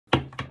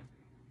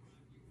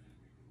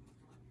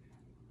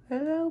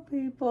Hello,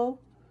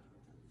 people.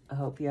 I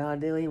hope y'all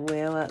doing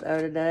well out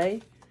there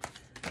today.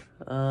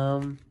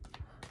 I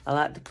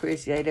like to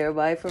appreciate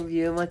everybody for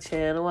viewing my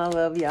channel. I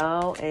love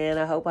y'all, and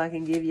I hope I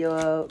can give you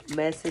a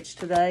message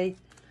today.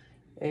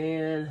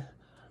 And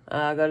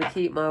I got to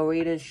keep my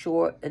reading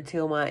short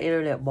until my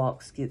internet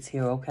box gets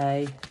here,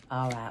 okay?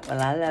 All right.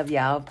 Well, I love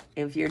y'all.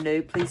 If you're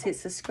new, please hit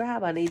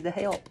subscribe. I need the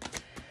help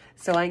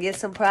so I can get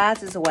some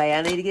prizes away.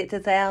 I need to get to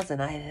 1,000.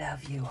 I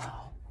love you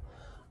all.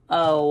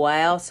 Oh,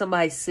 wow.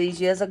 Somebody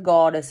sees you as a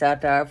goddess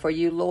out there. For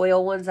you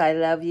loyal ones, I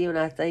love you and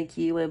I thank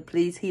you. And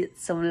please hit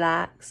some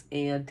likes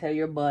and tell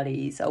your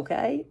buddies,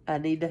 okay? I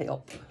need the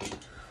help.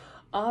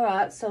 All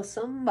right. So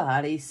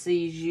somebody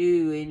sees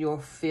you in your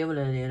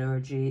feminine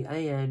energy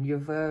and you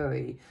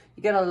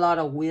got a lot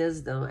of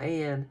wisdom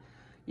and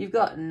you've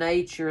got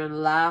nature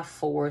and life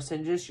force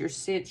and just your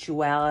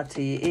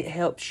sensuality. It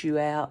helps you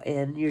out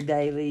in your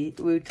daily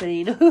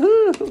routine.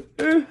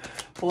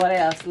 What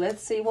else?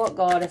 Let's see what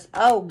goddess.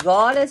 Oh,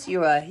 goddess,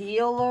 you're a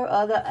healer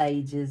of the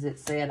ages. It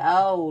said,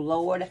 oh,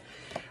 Lord.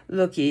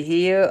 Looky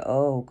here.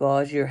 Oh,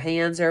 gosh, your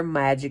hands are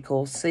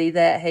magical. See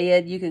that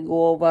head? You can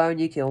go over and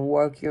you can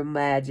work your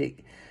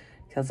magic.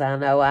 Because I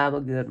know I'm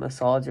a good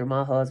massager.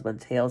 My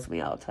husband tells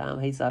me all the time.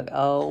 He's like,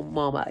 oh,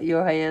 Mama,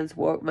 your hands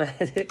work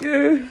magic.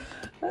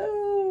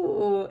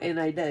 Oh, and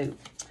they do.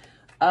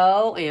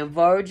 Oh, and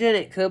Virgin,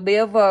 it could be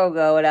a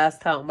Virgo that I was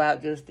talking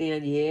about just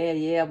then.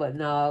 Yeah, but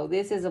no.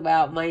 This is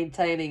about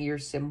maintaining your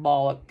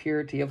symbolic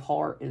purity of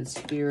heart and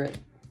spirit.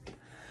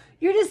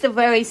 You're just a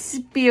very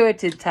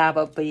spirited type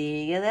of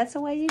being, and that's the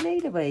way you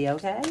need to be,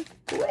 okay?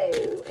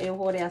 Woo! And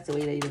what else do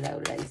we need to know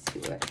today,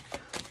 Spirit?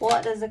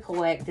 What does the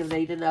collective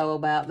need to know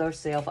about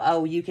themselves?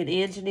 Oh, you can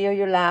engineer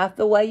your life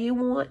the way you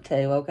want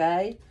to,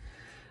 okay?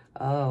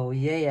 Oh,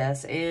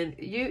 yes. And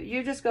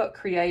you just got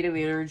creative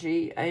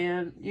energy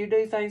and you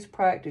do things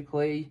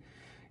practically.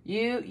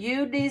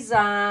 You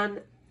design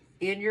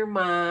in your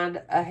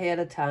mind ahead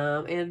of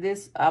time. And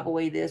this, I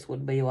believe this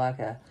would be like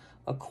a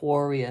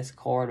Aquarius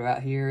card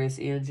right here is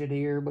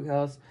engineer,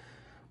 because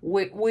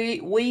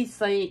we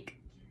think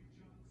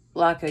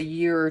like a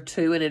year or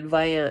two in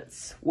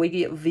advance. We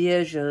get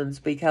visions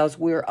because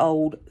we're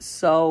old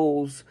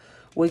souls.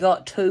 We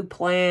got 2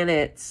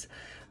 planets.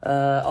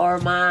 Our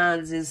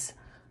minds is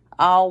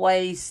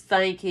always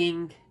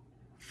thinking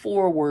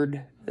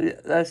forward.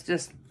 That's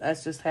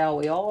just how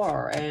we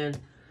are, and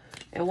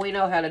we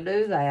know how to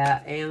do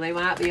that. And there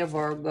might be a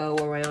Virgo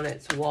around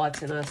that's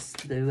watching us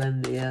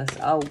doing this.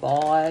 Oh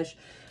gosh.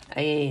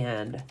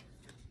 And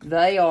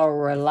they are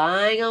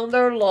relying on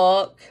their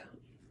luck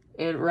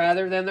and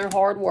rather than their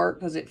hard work,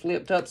 because it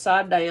flipped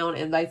upside down,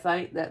 and they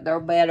think that they're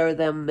better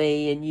than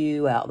me and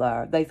you out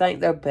there. They think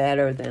they're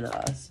better than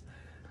us.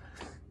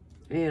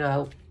 You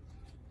know.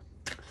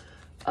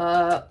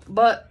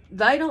 But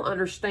they don't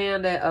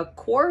understand that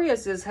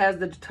Aquarius has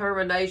the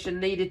determination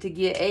needed to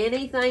get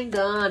anything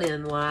done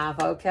in life,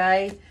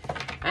 okay?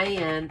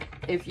 And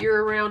if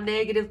you're around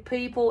negative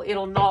people,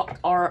 it'll knock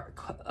our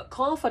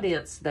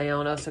confidence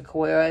down, us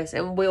Aquarius,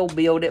 and we'll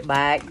build it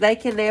back. They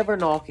can never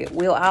knock it.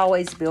 We'll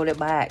always build it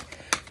back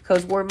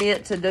because we're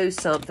meant to do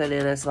something in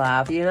this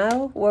life, you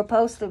know? We're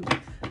supposed to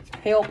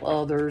help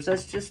others.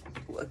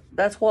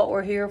 That's what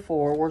we're here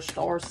for. We're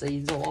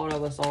starseeds, a lot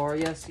of us are.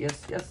 Yes.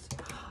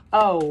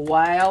 Oh,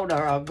 wow,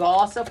 they're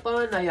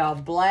gossiping, they are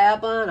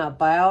blabbing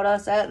about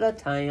us at the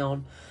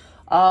town.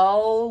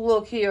 Oh,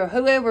 look here,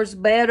 whoever's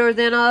better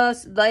than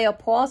us, they a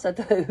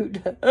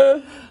prostitute.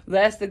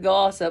 That's the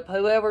gossip.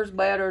 Whoever's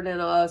better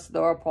than us,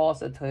 they're a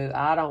prostitute.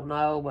 I don't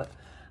know, but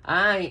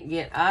I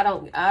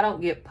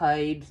don't get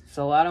paid,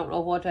 so I don't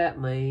know what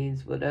that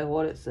means, but that's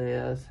what it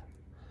says.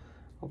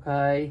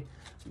 Okay.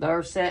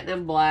 They're sitting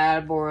and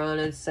blabbering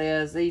and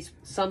says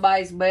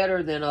somebody's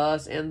better than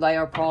us and they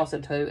are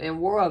prostitute and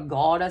we're a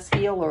goddess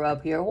healer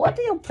up here. What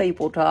are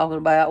people talking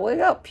about? We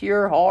got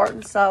pure heart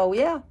and soul.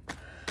 Yeah,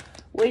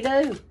 we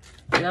do.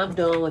 And I'm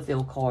done with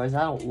them cards.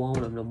 I don't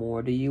want them no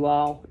more. Do you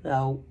all?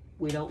 No,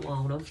 we don't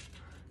want them.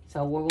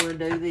 So we're going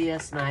to do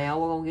this now.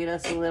 We're going to get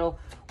us a little.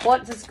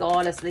 What does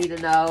goddess need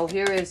to know?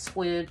 Here is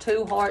when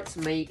 2 hearts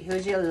meet.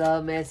 Here's your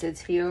love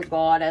message. Here,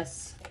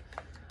 goddess.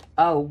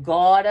 Oh,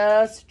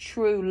 goddess,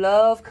 true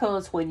love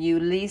comes when you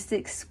least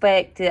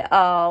expect it.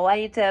 Oh,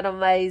 ain't that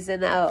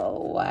amazing?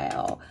 Oh,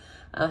 wow.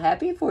 I'm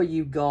happy for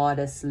you,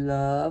 goddess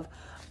love.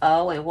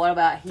 Oh, and what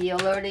about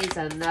healer? Needs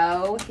to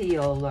know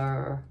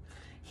healer.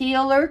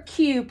 Healer,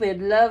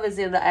 Cupid. Love is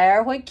in the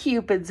air when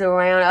Cupid's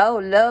around. Oh,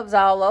 love's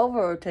all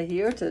over to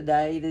here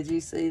today. Did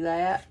you see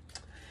that?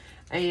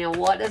 And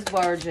what does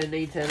Virgin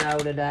need to know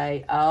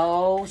today?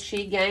 Oh,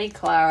 she gained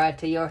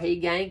clarity or he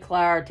gained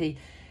clarity.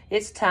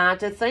 It's time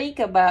to think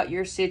about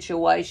your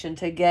situation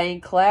to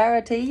gain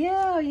clarity.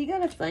 Yeah, you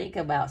got to think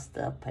about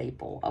stuff,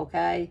 people,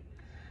 okay?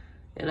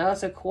 And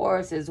us, of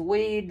course, is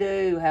we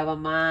do have a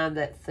mind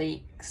that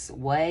thinks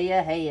way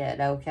ahead,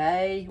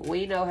 okay?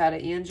 We know how to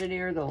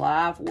engineer the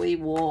life we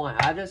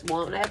want. I just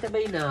want that to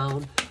be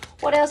known.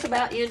 What else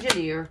about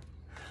engineer?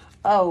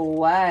 Oh,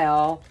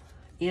 wow.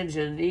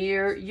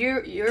 Engineer,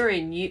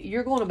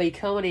 you're going to be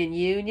coming in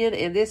union,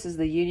 and this is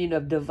the union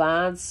of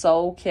divine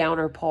soul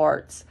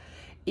counterparts.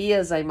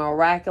 Is a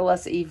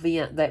miraculous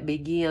event that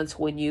begins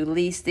when you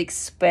least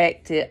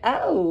expect it.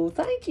 Oh,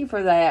 thank you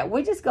for that.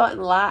 We just got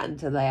enlightened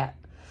to that.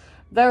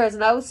 There is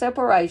no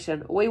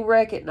separation. We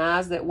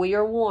recognize that we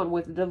are one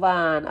with the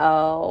divine.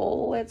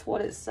 Oh, that's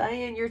what it's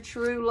saying. Your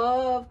true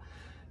love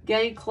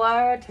gain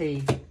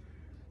clarity.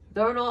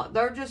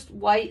 They're just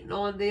waiting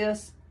on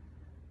this.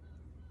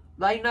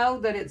 They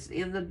know that it's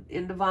in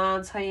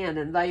divine's hand,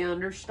 and they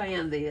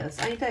understand this.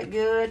 Ain't that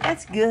good?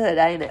 That's good,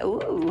 ain't it?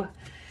 Ooh.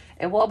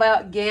 And what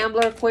about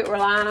gambler? Quit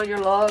relying on your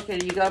luck,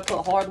 and you got to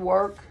put hard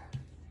work.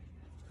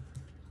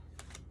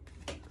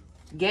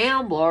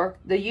 Gambler,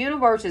 the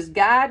universe is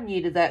guiding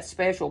you to that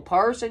special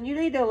person. You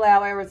need to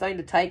allow everything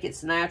to take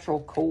its natural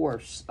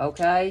course,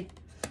 okay?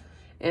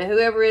 And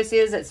whoever this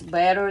is that's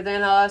better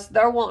than us,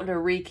 they're wanting to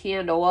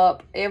rekindle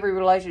up. Every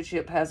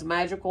relationship has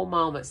magical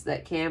moments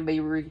that can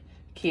be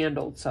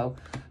rekindled. So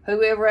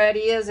whoever that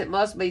is, it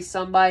must be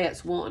somebody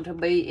that's wanting to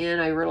be in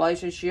a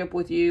relationship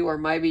with you, or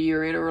maybe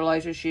you're in a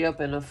relationship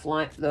and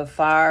the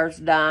fire's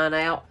dying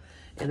out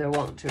and they're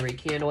wanting to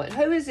rekindle it.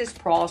 Who is this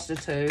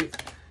prostitute?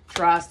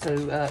 Tries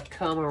to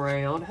come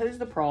around. Who's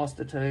the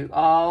prostitute?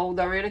 Oh,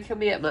 they're in a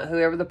commitment,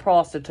 whoever the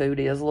prostitute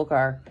is. Look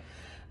her.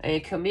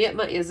 And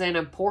commitment is an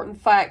important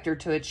factor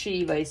to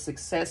achieve a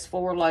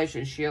successful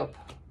relationship.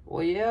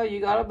 Well, yeah, you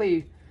gotta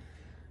be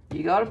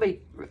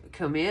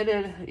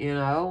committed, you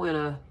know, in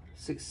a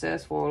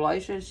successful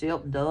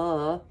relationship.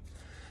 Duh.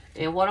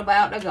 And what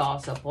about the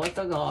gossip? What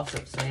the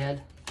gossip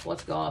said?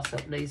 What's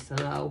gossip needs to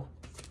know?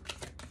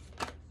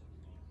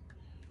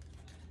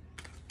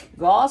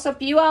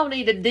 Gossip, you all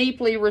need to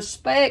deeply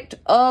respect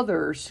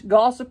others.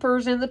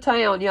 Gossipers in the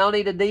town, y'all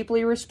need to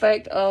deeply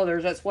respect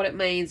others. That's what it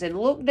means. And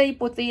look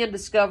deep within,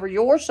 discover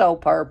your soul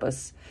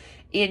purpose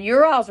in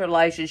your all's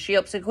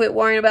relationships, and quit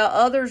worrying about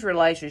others'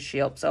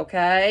 relationships,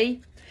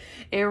 okay?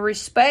 And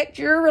respect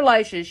your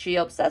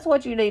relationships. That's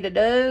what you need to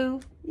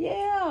do.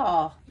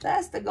 Yeah,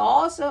 that's the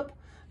gossip.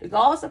 The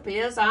gossip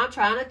is, I'm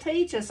trying to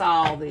teach us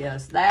all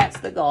this. That's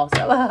the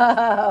gossip.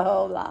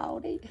 Oh,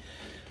 Lordy.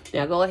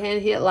 Now go ahead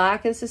and hit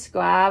like and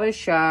subscribe and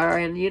share.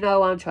 And you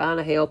know I'm trying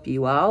to help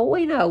you all.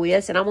 We know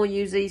this. And I'm going to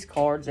use these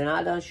cards. And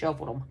I done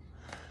shuffled them.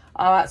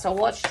 Alright, so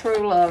what's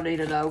true love need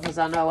to know? Because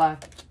I know I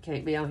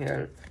can't be on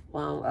here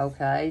long.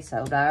 Okay,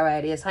 so there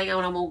it is. Hang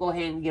on, I'm going to go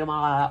ahead and get them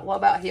all out. What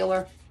about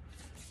healer?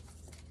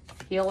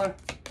 Healer.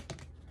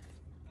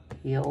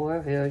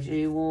 Healer, here's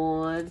you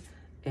one.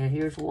 And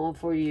here's one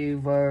for you,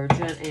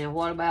 Virgin. And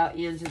what about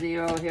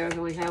engineer? Here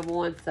can we have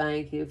one?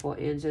 Thank you for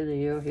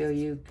engineer. Here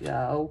you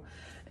go.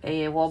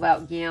 And what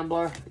about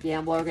gambler?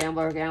 Gambler,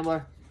 gambler,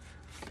 gambler.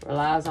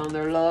 Relies on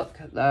their luck.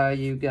 There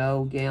you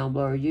go,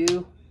 gambler.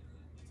 You.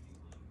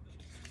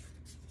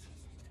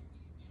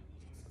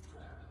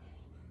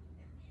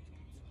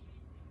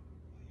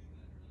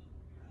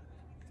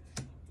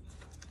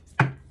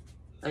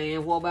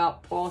 And what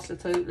about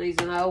prostitute? Needs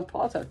to know.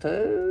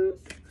 Prostitute.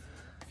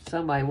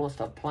 Somebody wants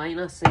to plant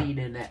a seed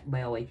in that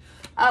belly.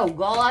 Oh,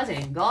 God,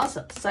 and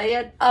gossip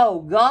said,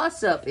 oh,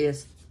 gossip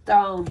is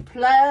thrown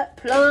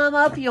plumb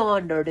up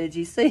yonder. Did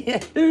you see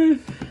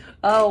it?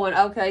 Oh, and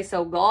okay,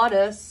 so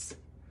goddess,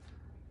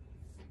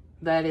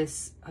 that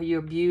is,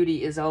 your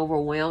beauty is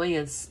overwhelming,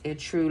 and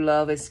true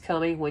love is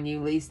coming when you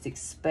least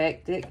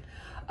expect it.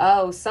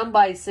 Oh,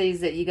 somebody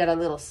sees that you got a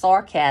little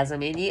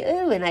sarcasm in you.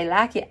 Ooh, and they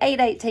like you.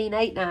 818,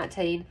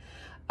 819.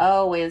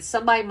 Oh, and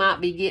somebody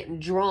might be getting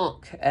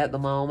drunk at the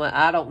moment.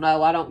 I don't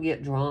know. I don't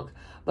get drunk.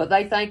 But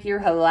they think you're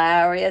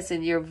hilarious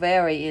and you're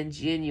very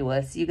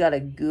ingenuous. You got a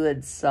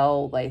good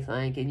soul, they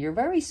think. And you're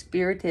very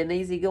spirited and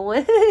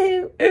easygoing.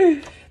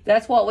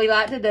 That's what we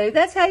like to do.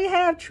 That's how you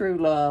have true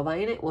love,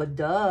 ain't it? Well,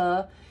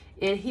 duh.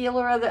 And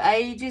healer of the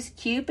ages,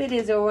 Cupid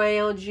is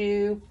around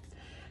you.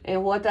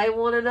 And what they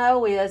want to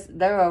know is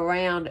they're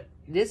around.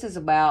 This is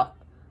about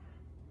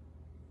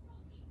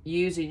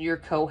using your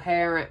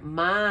coherent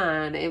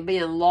mind and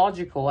being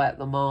logical at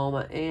the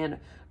moment. And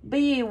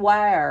be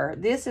aware.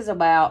 This is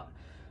about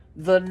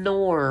the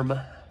norm,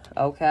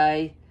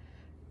 okay?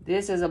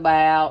 This is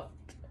about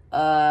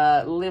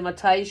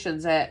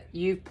limitations that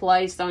you've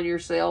placed on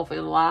yourself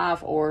in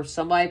life, or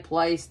somebody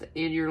placed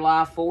in your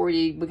life for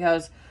you,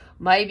 because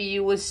maybe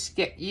you was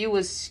scared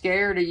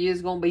that you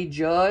was going to be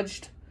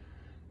judged.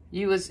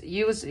 You was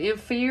in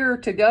fear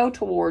to go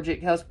towards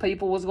it because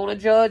people was going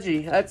to judge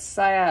you. That's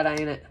sad,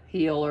 ain't it,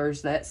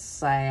 healers? That's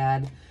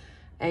sad.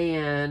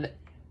 And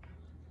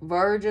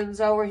virgins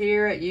over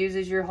here, it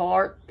uses your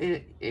heart,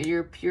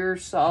 your pure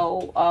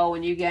soul. Oh,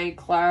 and you gain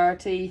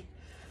clarity.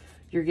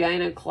 You're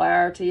gaining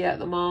clarity at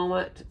the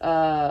moment.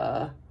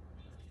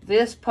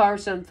 This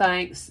person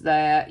thinks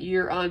that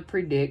you're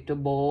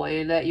unpredictable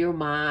and that your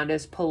mind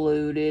is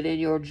polluted and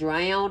you're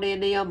drowned in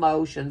the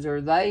emotions,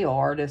 or they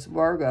are. This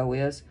Virgo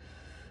is.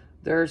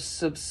 They're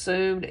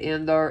subsumed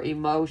in their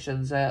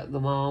emotions at the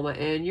moment.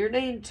 And you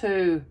need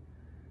to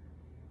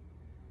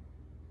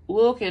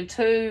look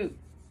into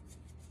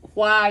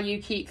why you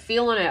keep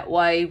feeling that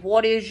way.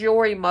 What is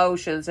your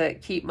emotions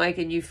that keep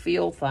making you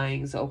feel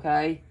things,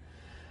 okay?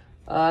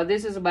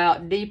 This is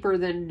about deeper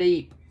than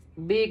deep.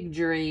 Big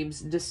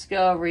dreams,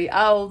 discovery.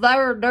 Oh,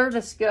 they're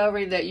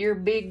discovering that your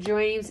big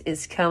dreams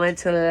is coming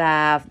to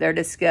life. They're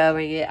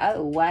discovering it.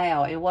 Oh,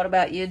 wow. And what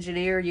about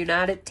Engineer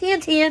United?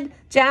 10-10.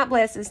 Giant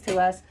blessings to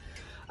us.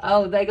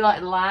 Oh, they got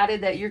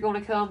enlightened that you're going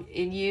to come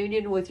in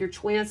union with your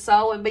twin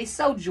soul and be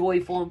so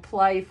joyful and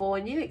playful,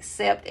 and you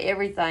accept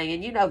everything,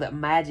 and you know that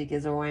magic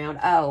is around.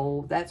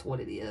 Oh, that's what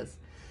it is.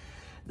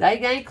 They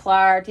gain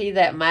clarity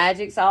that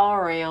magic's all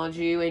around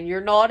you, and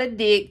you're not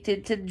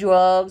addicted to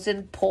drugs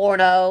and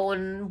porno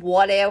and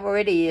whatever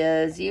it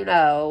is, you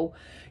know.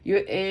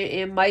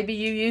 And maybe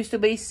you used to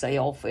be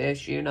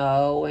selfish, you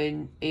know,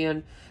 and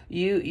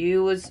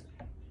you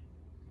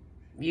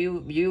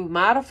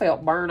might have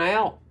felt burnt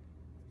out.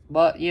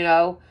 But, you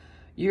know,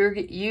 you're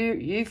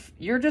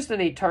just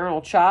an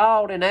eternal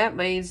child, and that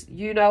means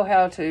you know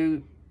how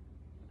to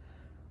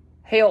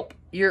help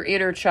your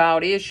inner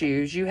child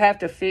issues. You have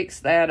to fix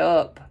that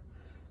up.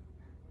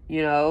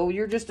 You know,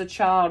 you're just a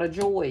child of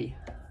joy.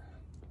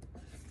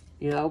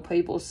 You know,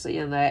 people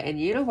seeing that, and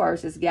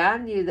universe is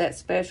guiding you, that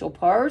special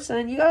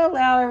person. You got to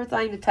allow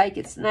everything to take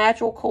its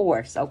natural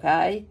course,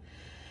 okay?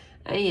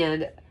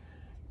 And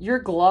you're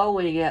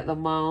glowing at the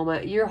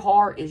moment. Your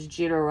heart is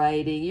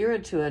generating. You're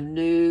into a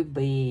new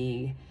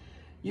being.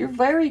 You're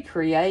very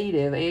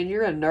creative, and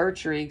you're a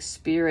nurturing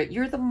spirit.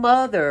 You're the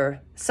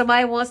mother.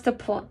 Somebody wants to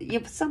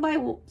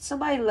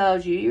somebody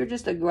loves you. You're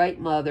just a great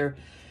mother.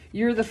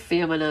 You're the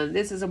feminine.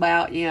 This is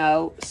about, you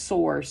know,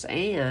 source.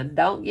 And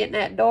don't get in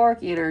that dark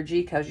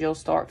energy, because you'll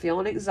start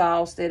feeling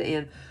exhausted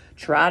and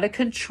try to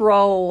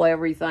control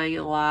everything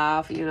in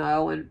life, you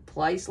know, and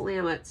place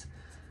limits.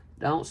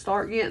 Don't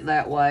start getting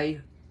that way.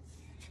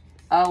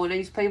 Oh, and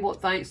these people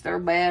that thinks they're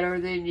better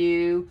than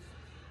you,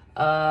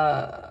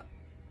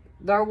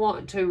 they're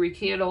wanting to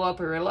rekindle up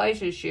a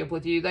relationship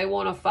with you. They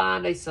want to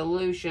find a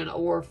solution,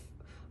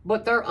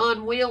 but they're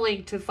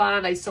unwilling to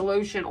find a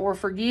solution or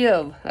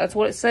forgive. That's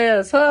what it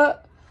says. Huh?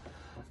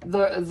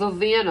 The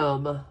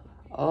venom.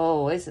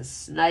 Oh, it's a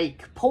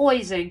snake.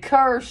 Poison,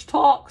 curse,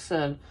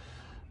 toxin.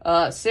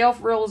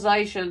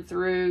 Self-realization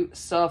through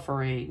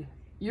suffering.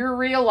 You're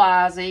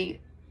realizing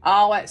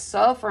all that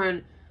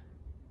suffering,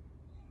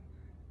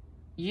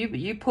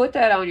 you put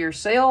that on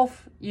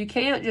yourself. You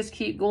can't just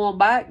keep going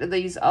back to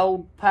these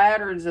old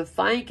patterns of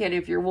thinking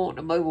if you're wanting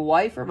to move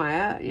away from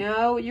that. You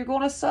know, you're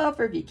going to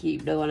suffer if you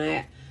keep doing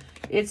that.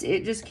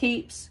 It just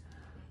keeps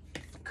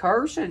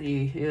cursing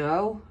you, you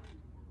know.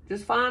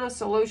 Just find a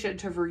solution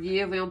to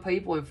forgive them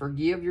people and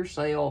forgive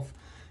yourself.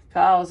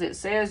 Because it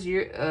says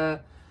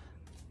you're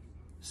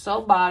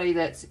somebody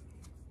that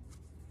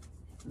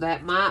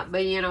might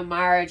be in a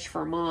marriage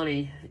for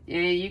money.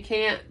 And you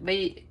can't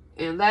be...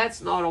 And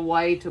that's not a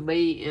way to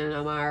be in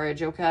a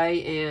marriage,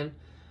 okay? And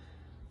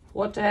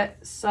what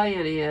that's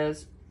saying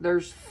is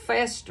there's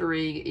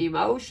festering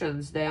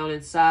emotions down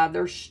inside.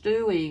 They're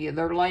stewing and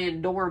they're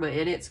laying dormant,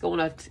 and it's going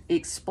to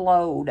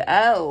explode.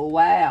 Oh,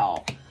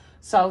 wow.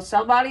 So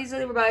somebody's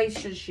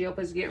relationship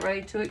is getting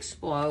ready to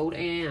explode,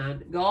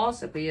 and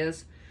gossip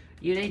is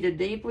you need to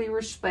deeply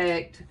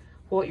respect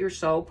what your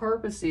soul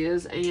purpose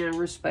is and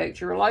respect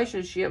your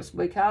relationships,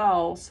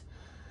 because...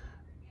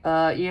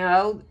 you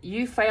know,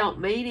 you found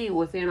meaning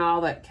within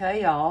all that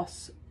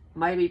chaos.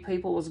 Maybe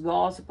people was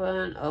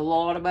gossiping a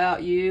lot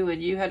about you,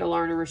 and you had to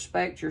learn to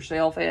respect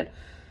yourself. And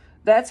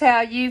that's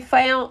how you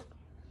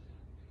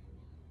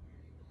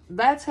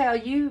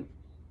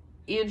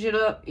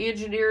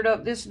engineered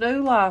up this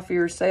new life for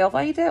yourself.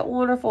 Ain't that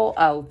wonderful?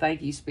 Oh,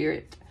 thank you,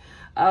 Spirit.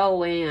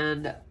 Oh,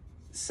 and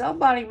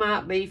somebody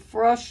might be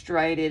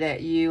frustrated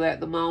at you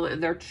at the moment,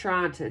 and they're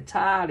trying to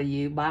tie to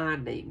you,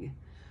 binding.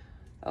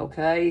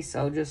 Okay,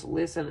 so just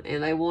listen,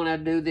 and they want to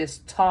do this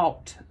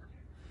taut.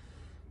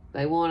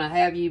 They want to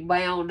have you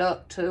bound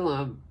up to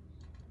them.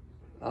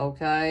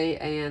 Okay,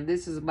 and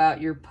this is about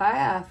your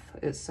path,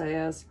 it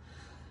says.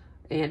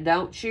 And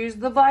don't choose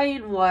the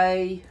vain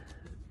way.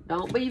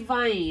 Don't be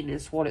vain,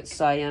 is what it's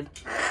saying.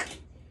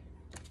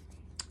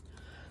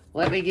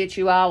 Let me get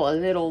you all a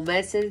little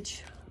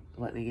message.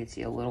 Let me get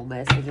you a little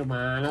message of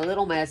mine. A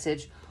little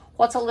message.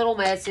 What's a little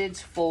message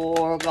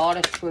for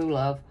Goddess True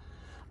Love?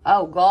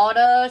 Oh,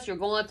 Goddess, you're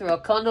going through a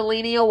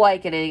Kundalini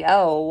awakening.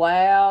 Oh,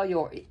 wow.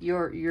 Your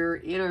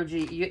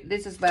energy.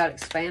 This is about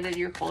expanding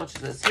your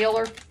consciousness.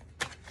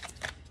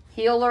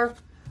 Healer.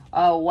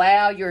 Oh,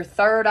 wow. Your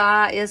third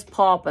eye is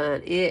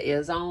popping. It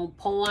is on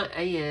point,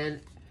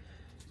 and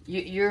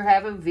you're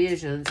having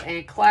visions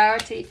and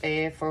clarity.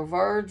 And for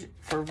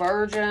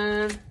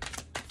Virgin.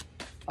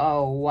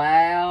 Oh,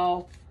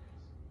 wow.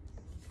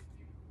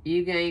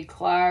 You gained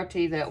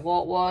clarity that,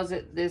 what was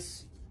it?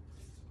 This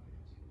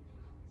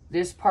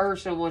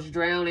person was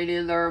drowning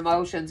in their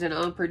emotions and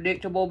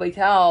unpredictable,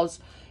 because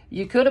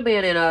you could have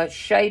been in a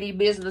shady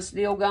business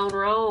deal gone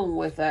wrong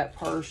with that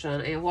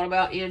person. And what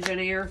about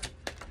Engineer?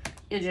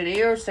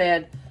 Engineer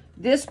said,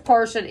 this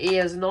person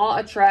is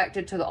not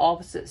attracted to the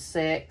opposite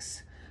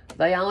sex.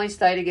 They only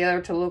stay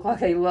together to look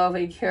like a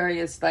loving, caring,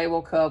 and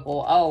stable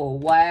couple. Oh,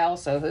 wow.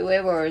 So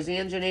whoever has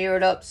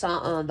engineered up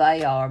something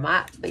they are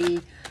might be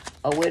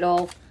a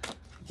little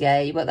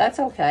gay, but that's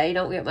okay.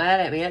 Don't get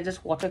mad at me. That's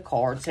just what the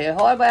card said.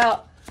 What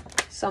about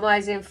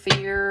somebody's in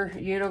fear,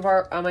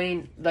 universe? I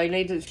mean, they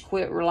need to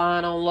quit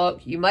relying on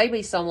luck. You may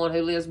be someone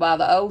who lives by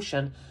the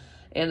ocean,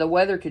 and the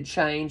weather could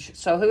change.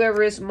 So whoever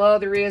this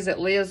mother is that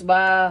lives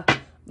by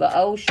the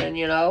ocean,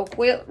 you know,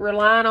 quit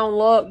relying on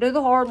luck. Do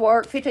the hard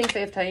work.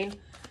 15-15.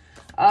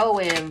 Oh,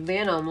 and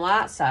Venom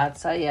Lightside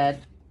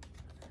said,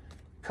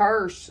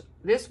 curse.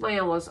 This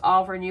man was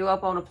offering you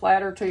up on a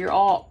platter to your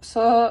ops.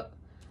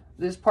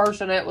 This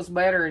person that was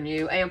better than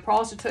you. And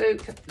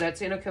prostitute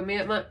that's in a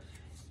commitment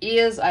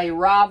is a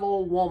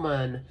rival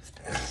woman.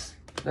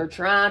 They're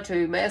trying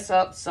to mess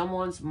up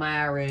someone's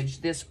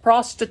marriage. This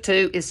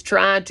prostitute is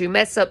trying to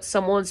mess up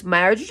someone's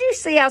marriage. Did you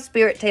see how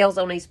Spirit tells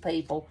on these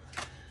people?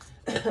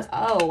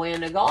 Oh,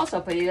 and the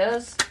gossip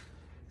is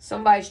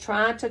somebody's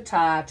trying to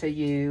tie to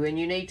you, and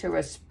you need to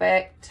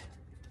respect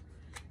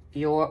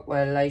your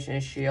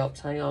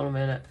relationships. Hang on a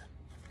minute.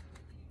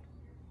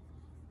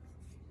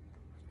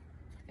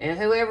 And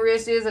whoever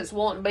this is that's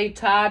wanting to be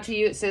tied to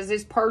you, it says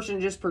this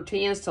person just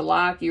pretends to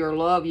like you or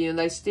love you, and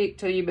they stick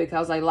to you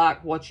because they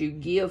like what you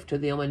give to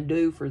them and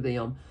do for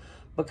them,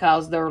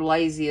 because they're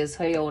lazy as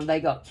hell and they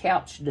got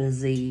couch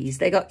disease.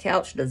 They got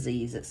couch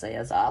disease, it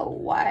says. Oh,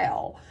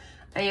 wow.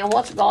 And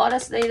what's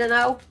Goddess need to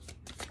know?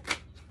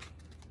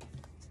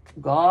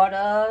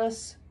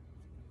 Goddess,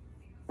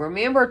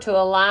 remember to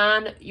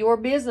align your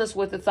business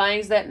with the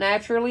things that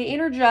naturally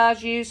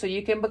energize you so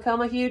you can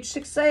become a huge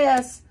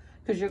success,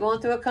 because you're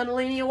going through a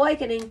Kundalini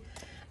awakening.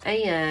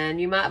 And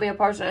you might be a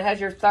person that has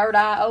your third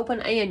eye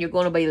open, and you're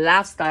going to be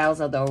lifestyles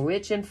of the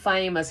rich and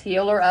famous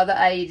healer of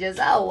the ages.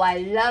 Oh, I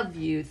love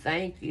you.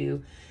 Thank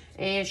you.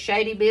 And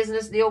shady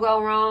business deal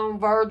go wrong,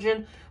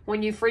 Virgin.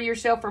 When you free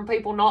yourself from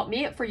people not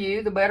meant for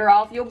you, the better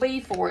off you'll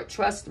be for it.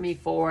 Trust me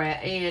for it.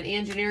 And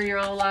engineer your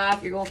own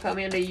life. You're going to come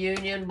into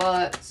union,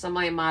 but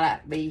somebody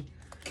might be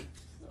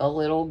a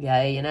little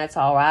gay, and that's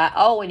all right.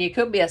 Oh, and you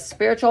could be a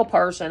spiritual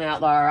person out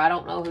there. I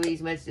don't know who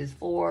these messages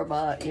for,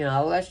 but, you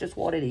know, that's just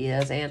what it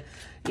is. And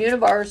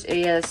universe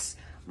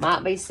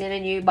might be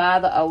sending you by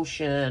the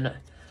ocean.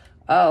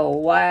 Oh,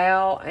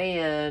 wow.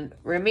 And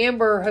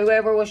remember,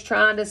 whoever was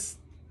trying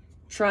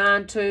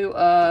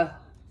to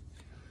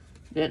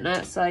didn't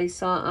that say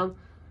something?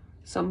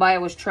 Somebody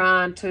was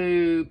trying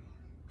to,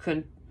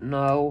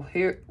 no,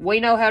 here,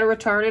 we know how to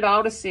return it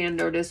all to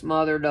sender, this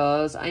mother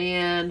does,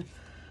 and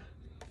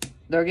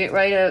they're getting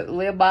ready to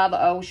live by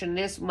the ocean.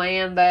 This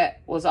man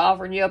that was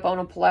offering you up on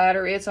a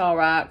platter, it's all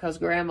right, because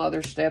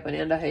grandmother's stepping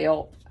in to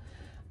help.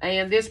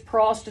 And this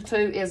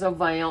prostitute is a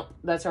vamp.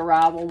 That's a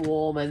rival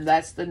woman.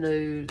 That's the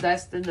news.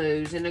 That's the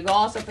news. And the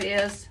gossip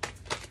is,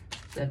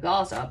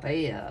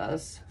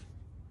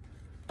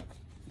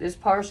 this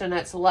person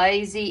that's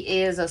lazy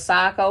is a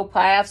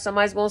psychopath.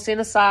 Somebody's going to send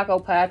a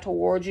psychopath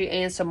towards you,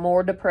 and some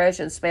more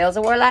depression spells.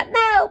 And we're like,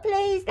 no,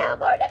 please, no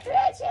more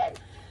depression.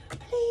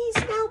 Please,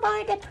 no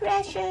more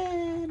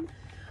depression.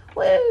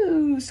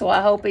 Woo. So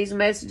I hope these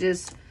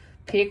messages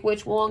pick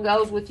which one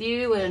goes with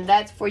you, and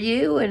that's for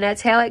you, and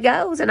that's how it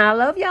goes. And I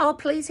love y'all.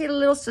 Please hit a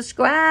little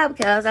subscribe,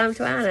 because I'm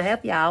trying to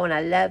help y'all, and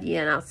I love you,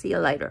 and I'll see you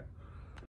later.